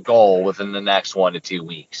the goal within the next 1 to 2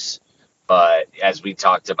 weeks. But as we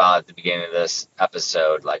talked about at the beginning of this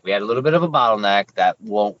episode, like we had a little bit of a bottleneck that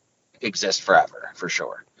won't exist forever, for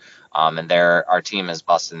sure. And our team is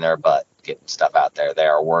busting their butt getting stuff out there. They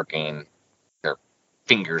are working their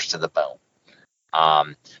fingers to the bone.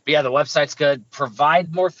 But yeah, the website's good.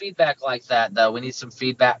 Provide more feedback like that, though. We need some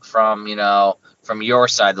feedback from your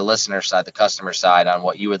side, the listener side, the customer side, on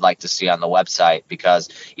what you would like to see on the website. Because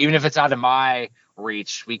even if it's out of my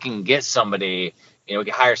reach, we can get somebody. We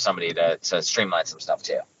can hire somebody to streamline some stuff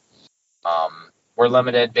too. We're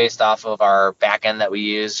limited based off of our back end that we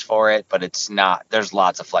use for it, but it's not. There's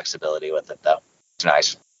lots of flexibility with it, though. It's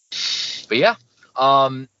nice. But yeah,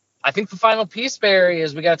 I think the final piece, Barry,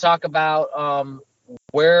 is we got to talk about how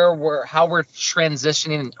we're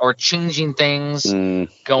transitioning or changing things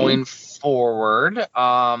going forward.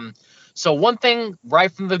 So one thing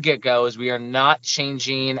right from the get-go is we are not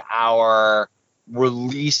changing our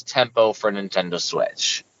release tempo for Nintendo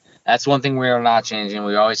Switch. That's one thing we are not changing.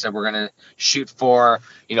 We always said we're going to shoot for,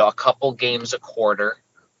 a couple games a quarter,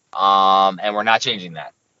 and we're not changing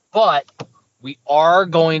that. But we are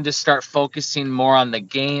going to start focusing more on the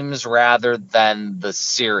games rather than the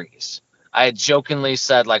series. I had jokingly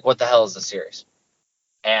said, like, what the hell is the series?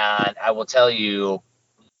 And I will tell you,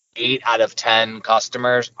 8 out of 10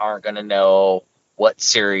 customers aren't going to know what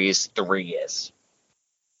Series 3 is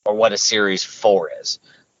or what a Series 4 is.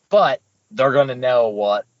 But they're going to know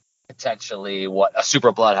what a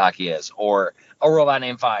Super Blood Hockey is, or a Robot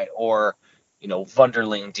Named Fight, or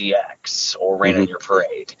Wunderling DX, or Rain on Your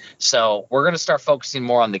Parade. So we're going to start focusing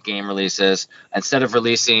more on the game releases. Instead of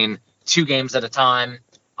releasing 2 games at a time,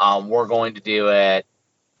 we're going to do it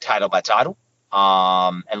title by title,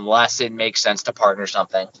 unless it makes sense to partner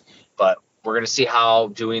something. But we're going to see how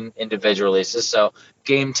doing individual releases. So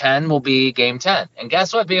Game 10 will be Game 10. And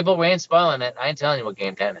guess what, people? We ain't spoiling it. I ain't telling you what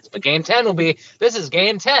Game 10 is. But Game 10 will be, this is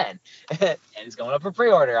Game 10. And it's going up for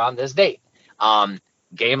pre-order on this date.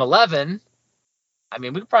 Game 11, I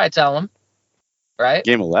mean, we could probably tell them, right?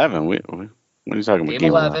 Game 11? What are you talking about? Game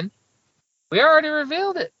 11. We already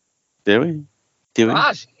revealed it. Did we?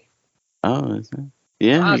 Raji. Oh, is it?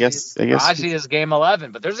 Yeah, Raji, I guess. Raji is Game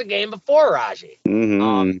 11, but there's a game before Raji.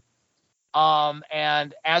 Mm-hmm.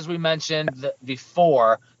 And as we mentioned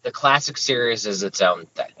before, the classic series is its own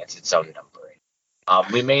thing. It's its own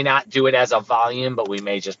numbering. We may not do it as a volume, but we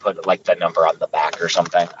may just put like the number on the back or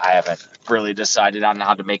something. I haven't really decided on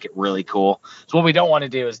how to make it really cool. So what we don't want to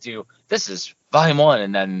do is this is volume 1,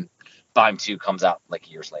 and then volume 2 comes out like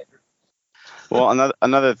years later. Well,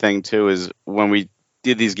 another thing too is when we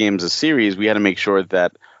did these games as series, we had to make sure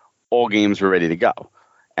that all games were ready to go.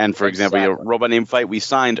 And for example, Robot Named Fight, we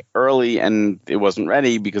signed early and it wasn't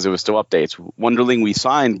ready because it was still updates. Wunderling, we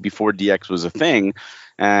signed before DX was a thing,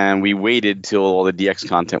 and we waited till all the DX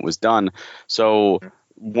content was done. So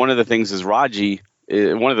one of the things is Raji.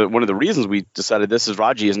 One of the reasons we decided this is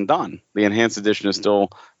Raji isn't done. The enhanced edition is still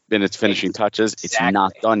in its finishing touches. It's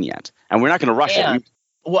not done yet, and we're not going to rush it.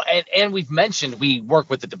 And we've mentioned we work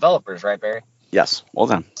with the developers, right, Barry? Yes, well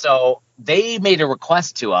done. So they made a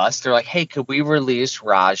request to us. They're like, hey, could we release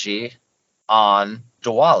Raji on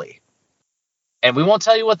Diwali? And we won't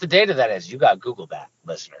tell you what the date of that is. You got to Google that,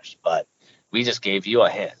 listeners. But we just gave you a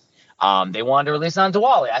hint. They wanted to release on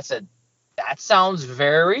Diwali. I said, that sounds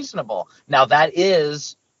very reasonable. Now, that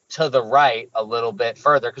is to the right a little bit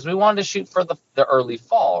further because we wanted to shoot for the early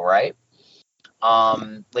fall, right?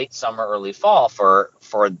 Late summer, early fall for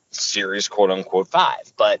series, quote unquote,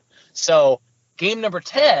 5. But so game number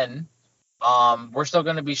 10, we're still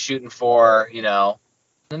going to be shooting for, the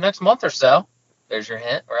next month or so. There's your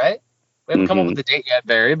hint, right? We haven't come up with the date yet,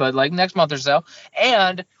 Barry, but like next month or so.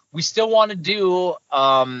 And we still want to do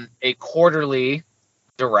a quarterly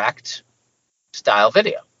direct style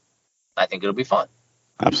video. I think it'll be fun.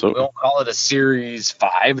 Absolutely. We won't call it a Series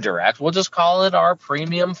 5 direct. We'll just call it our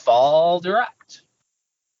premium fall direct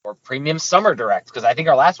or premium summer direct because I think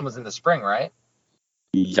our last one was in the spring, right?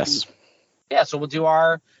 Yes. Yeah, so we'll do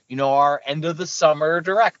our end of the summer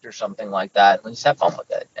direct or something like that. Let's have fun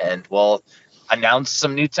with it. And we'll announce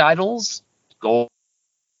some new titles, go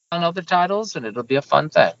on other titles, and it'll be a fun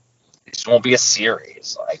thing. It just won't be a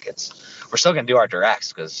series. We're still going to do our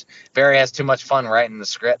directs because Barry has too much fun writing the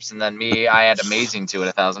scripts, and then me, I add amazing to it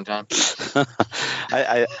 1,000 times.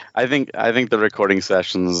 I think the recording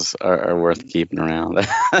sessions are worth keeping around.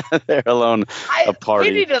 They're alone a party.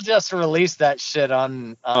 We need to just release that shit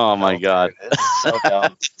on oh my God. It's so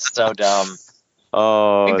dumb. So dumb.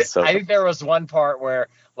 Oh, I think there was one part where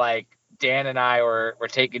like Dan and I were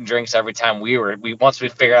taking drinks every time once we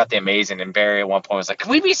figured out the amazing, and Barry at one point was like,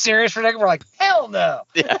 "Can we be serious for a second?" We're like, "Hell no!"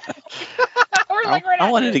 Yeah. We're like, "We're not."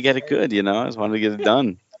 I wanted doing to get it good, you know. I just wanted to get it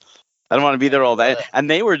done. I don't want to be there all day. And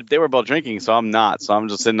they were both drinking, so I'm not. So I'm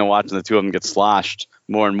just sitting there watching the two of them get sloshed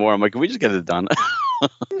more and more. I'm like, can we just get it done?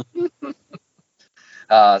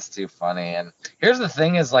 Oh, it's too funny. And here's the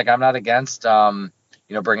thing: is like I'm not against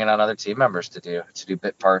bringing on other team members to do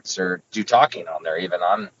bit parts or do talking on there. Even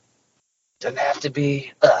on doesn't have to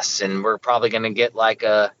be us, and we're probably gonna get like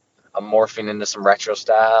a morphing into some retro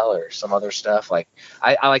style or some other stuff. Like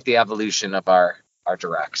I like the evolution of our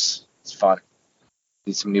directs. It's fun.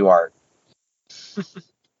 Need some new art.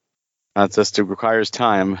 That just requires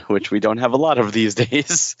time, which we don't have a lot of these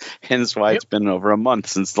days. Hence why It's been over a month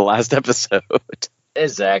since the last episode.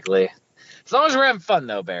 Exactly. As long as we're having fun,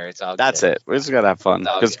 though, Barry, it's all good. That's it. We just got to have fun.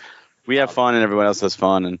 Because we have fun and everyone else has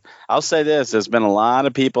fun. And I'll say this. There's been a lot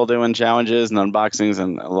of people doing challenges and unboxings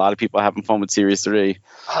and a lot of people having fun with Series 3.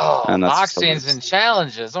 Oh, unboxings and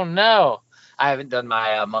challenges. Oh, no. I haven't done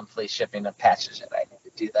my monthly shipping of patches yet. I need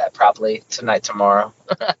to do that probably tonight, tomorrow.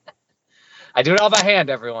 I do it all by hand,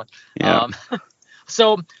 everyone. Yeah.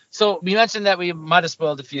 So we mentioned that we might have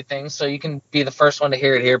spoiled a few things, so you can be the first one to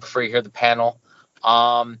hear it here before you hear the panel.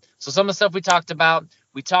 So some of the stuff we talked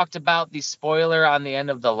about the spoiler on the end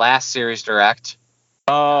of the last Series Direct.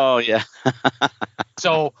 Oh yeah.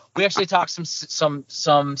 So we actually talked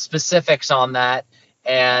some specifics on that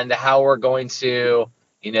and how we're going to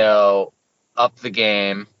up the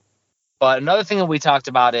game. But another thing that we talked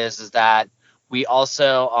about is that we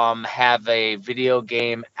also have a video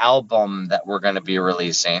game album that we're going to be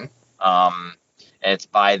releasing. And it's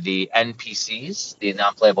by the NPCs, the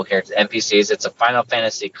non-playable characters, NPCs. It's a Final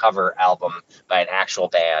Fantasy cover album by an actual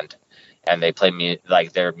band, and they play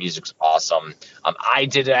their music's awesome. I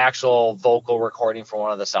did an actual vocal recording for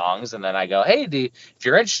one of the songs, and then I go, hey, if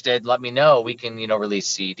you're interested, let me know. We can release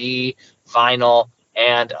CD, vinyl,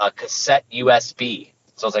 and a cassette USB.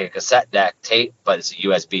 So it's like a cassette deck tape, but it's a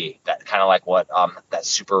USB. That kind of like what that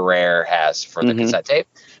Super Rare has for the cassette tape.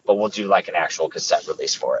 But we'll do like an actual cassette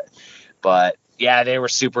release for it. But yeah, they were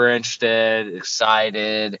super interested,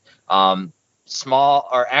 excited. Small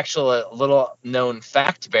or actual a little known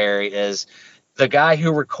fact, Barry, is the guy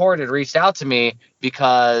who recorded reached out to me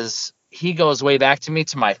because he goes way back to me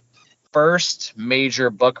to my first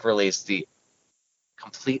major book release, the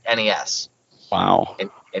Complete NES. Wow.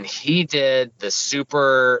 And he did the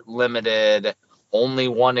super limited, only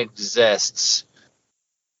one exists,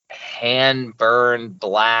 hand burned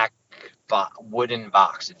black wooden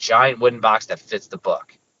box, a giant wooden box that fits the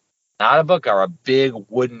book. Not a book, or a big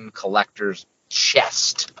wooden collector's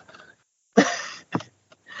chest.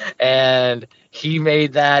 And he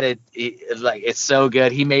made that. It's so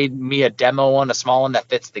good. He made me a demo one, a small one that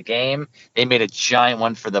fits the game. They made a giant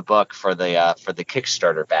one for the book for the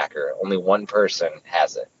Kickstarter backer. Only one person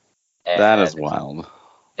has it. And that is wild.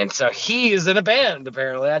 And so he is in a band,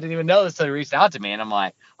 apparently. I didn't even know this until he reached out to me, and I'm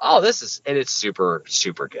like, oh, it's super,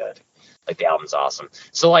 super good. Like, the album's awesome.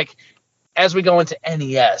 So, like, as we go into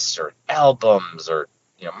NES or albums or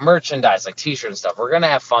merchandise like T-shirts and stuff, we're gonna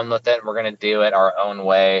have fun with it. We're gonna do it our own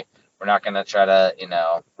way. We're not gonna try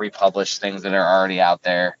to republish things that are already out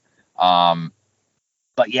there.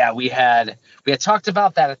 But yeah, we had talked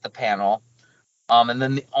about that at the panel. And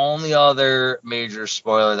then the only other major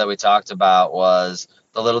spoiler that we talked about was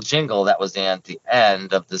the little jingle that was at the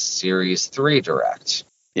end of the Series 3 Direct.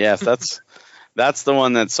 Yes, that's the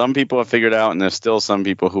one that some people have figured out, and there's still some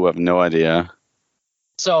people who have no idea.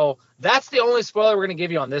 So that's the only spoiler we're going to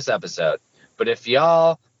give you on this episode. But if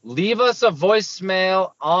y'all leave us a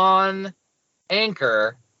voicemail on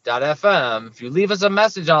Anchor.fm, if you leave us a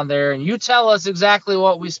message on there and you tell us exactly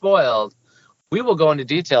what we spoiled, we will go into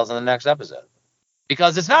details in the next episode.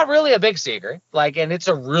 Because it's not really a big secret, and it's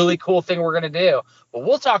a really cool thing we're going to do. But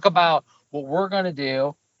we'll talk about what we're going to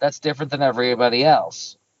do that's different than everybody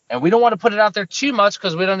else. And we don't want to put it out there too much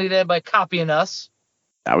because we don't need anybody copying us.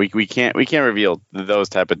 No, we can't reveal those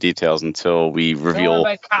type of details until we reveal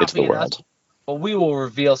it to the world. But we will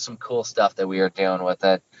reveal some cool stuff that we are doing with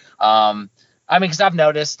it. Because I've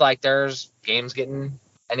noticed there's games getting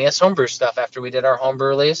NES homebrew stuff after we did our homebrew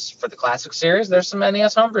release for the classic series. There's some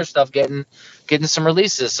NES homebrew stuff getting some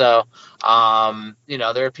releases. So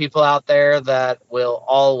there are people out there that will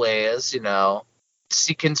always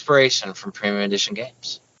seek inspiration from premium edition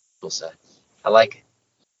games. We'll say I like it.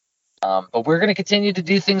 But we're going to continue to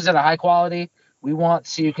do things at a high quality. We want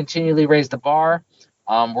to continually raise the bar.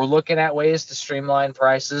 We're looking at ways to streamline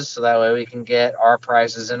prices so that way we can get our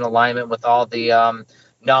prices in alignment with all the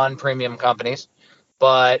non-premium companies.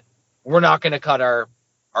 But we're not going to cut our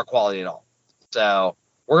are quality at all. So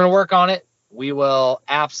we're going to work on it. We will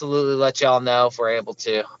absolutely let y'all know if we're able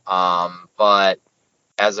to. But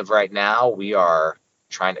as of right now, we are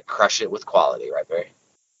trying to crush it with quality, right, Barry?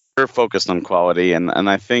 We're focused on quality, and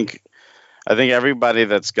I think everybody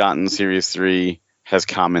that's gotten Series 3 has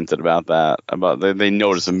commented about that. They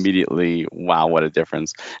notice immediately, wow, what a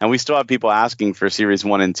difference. And we still have people asking for Series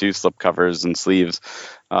 1 and 2 slipcovers and sleeves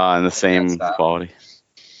in the same quality.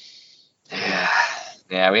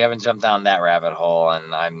 Yeah, we haven't jumped down that rabbit hole,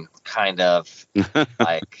 and I'm kind of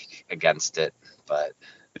like against it. But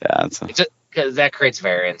yeah, because that creates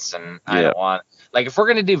variance, and I don't want, like, if we're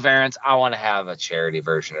gonna do variance, I want to have a charity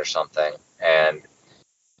version or something. And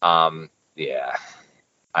yeah,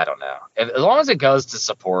 I don't know. As long as it goes to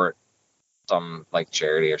support some like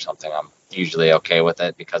charity or something, I'm usually okay with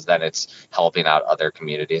it, because then it's helping out other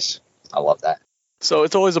communities. I love that. So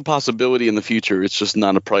it's always a possibility in the future. It's just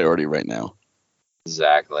not a priority right now.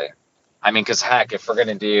 Exactly. I mean, because heck, if we're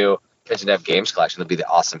gonna do Pigeon Dev Games collection, it'll be the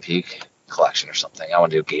Awesome Peak collection or something. I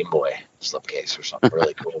want to do a Game Boy slipcase or something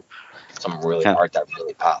really cool. Some really art that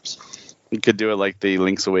really pops. You could do it like the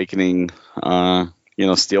Link's Awakening,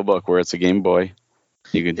 Steelbook, where it's a Game Boy.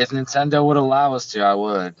 If Nintendo would allow us to, I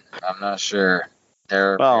would. I'm not sure.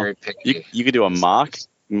 They're very picky. You could do a mock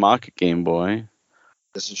Game Boy.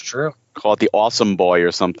 This is true. Call it the Awesome Boy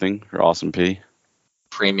or something, or Awesome P.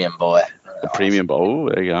 Premium Boy. The Premium Boy. Oh,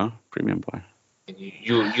 there you go. Premium Boy.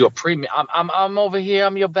 You a premium. I'm over here.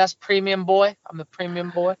 I'm your best premium boy. I'm the premium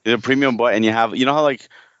boy. You're the premium boy, and you have, how like,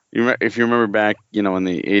 if you remember back, in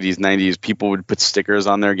the 80s, 90s, people would put stickers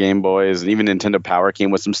on their Game Boys, and even Nintendo Power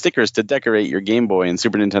came with some stickers to decorate your Game Boy and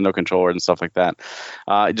Super Nintendo controller and stuff like that.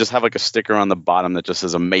 Just have like a sticker on the bottom that just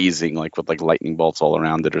says amazing, like with like lightning bolts all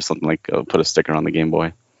around it or something, like put a sticker on the Game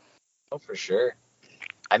Boy. Oh, for sure.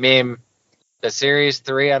 I mean, the Series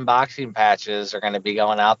 3 unboxing patches are going to be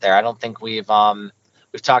going out there. I don't think we've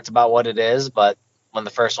talked about what it is, but when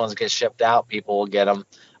the first ones get shipped out, people will get them.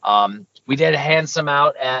 We did hand some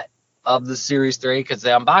out of the Series 3, because the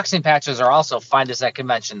unboxing patches are also Find Us at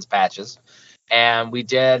Conventions patches. And we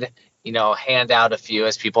did, hand out a few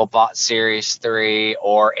as people bought Series 3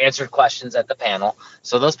 or answered questions at the panel.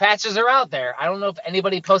 So those patches are out there. I don't know if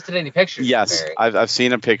anybody posted any pictures. Yes, I've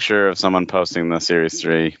seen a picture of someone posting the Series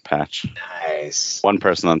 3 patch. Nice. One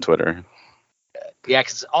person on Twitter. Yeah,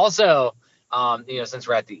 because also, since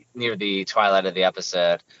we're near the twilight of the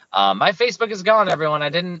episode, my Facebook is gone, everyone. I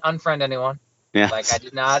didn't unfriend anyone. Yeah. Like, I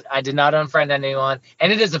did not unfriend anyone.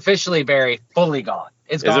 And it is officially, Barry, fully gone.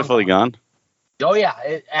 Is it fully gone? Oh, yeah.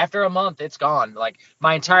 After a month, it's gone. Like,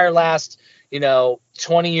 my entire last,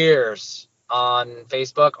 20 years on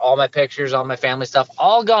Facebook, all my pictures, all my family stuff,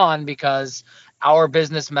 all gone, because our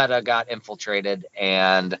business Meta got infiltrated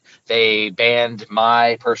and they banned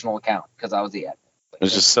my personal account because I was the admin.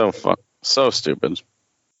 It's just so fun. So stupid.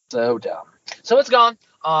 So dumb. So it's gone.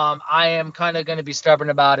 I am kind of going to be stubborn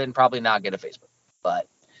about it and probably not get a Facebook. But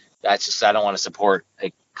that's just, I don't want to support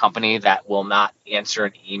a company that will not answer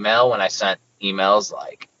an email when I sent emails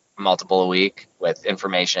like multiple a week with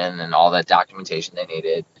information and all that documentation they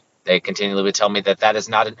needed. They continually would tell me that is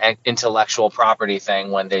not an intellectual property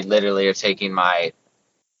thing, when they literally are taking my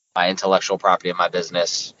intellectual property of my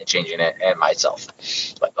business and changing it and myself.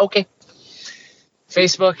 But okay.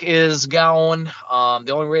 Facebook is gone.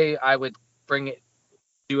 The only way I would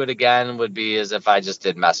do it again would be as if I just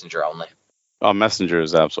did Messenger only. Oh, Messenger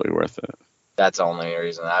is absolutely worth it. That's the only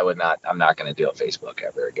reason I'm not going to do a Facebook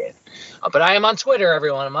ever again. But I am on Twitter,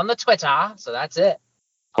 everyone. I'm on the Twitter, so that's it.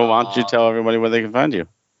 Well, why don't you tell everybody where they can find you?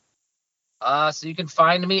 So you can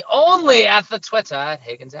find me only at the Twitter at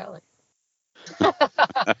Higgins Alley.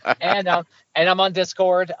 and I'm on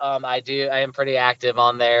Discord. I am pretty active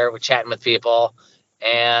on there. We're chatting with people,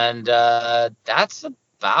 and that's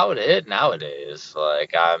about it nowadays.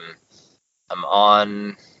 Like, I'm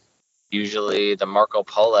on usually the Marco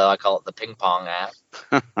Polo. I call it the ping pong app.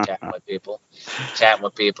 chatting with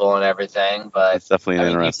people and everything. But it's definitely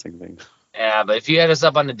an interesting thing. Yeah, but if you hit us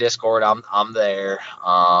up on the Discord, I'm there.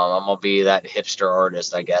 I'm gonna be that hipster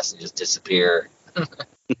artist, I guess, and just disappear.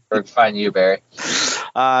 Where can find you, Barry?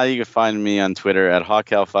 You can find me on Twitter at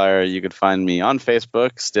HawkHellfire. You can find me on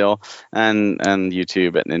Facebook still, and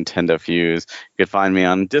YouTube at Nintendo Fuse. You can find me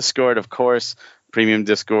on Discord, of course. Premium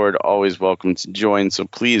Discord, always welcome to join. So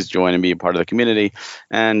please join and be a part of the community.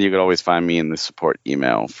 And you can always find me in the support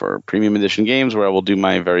email for Premium Edition games, where I will do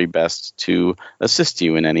my very best to assist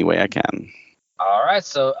you in any way I can. All right.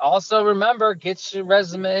 So also remember, get your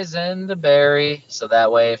resumes in the Barry. So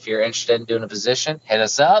that way, if you're interested in doing a position, hit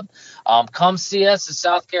us up. Come see us in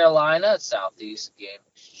South Carolina at Southeast Game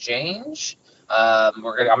Exchange. I'm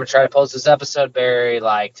gonna try to post this episode, Barry,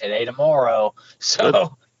 like today, tomorrow. So Good.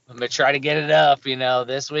 I'm gonna try to get it up,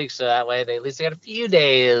 this week, so that way they at least got a few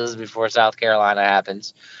days before South Carolina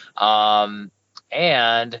happens.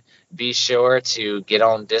 And be sure to get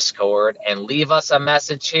on Discord and leave us a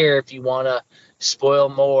message here if you want to spoil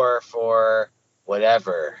more for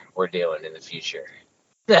whatever we're doing in the future.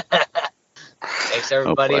 Thanks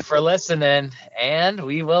everybody for listening, and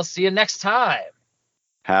we will see you next time.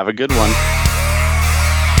 Have a good one.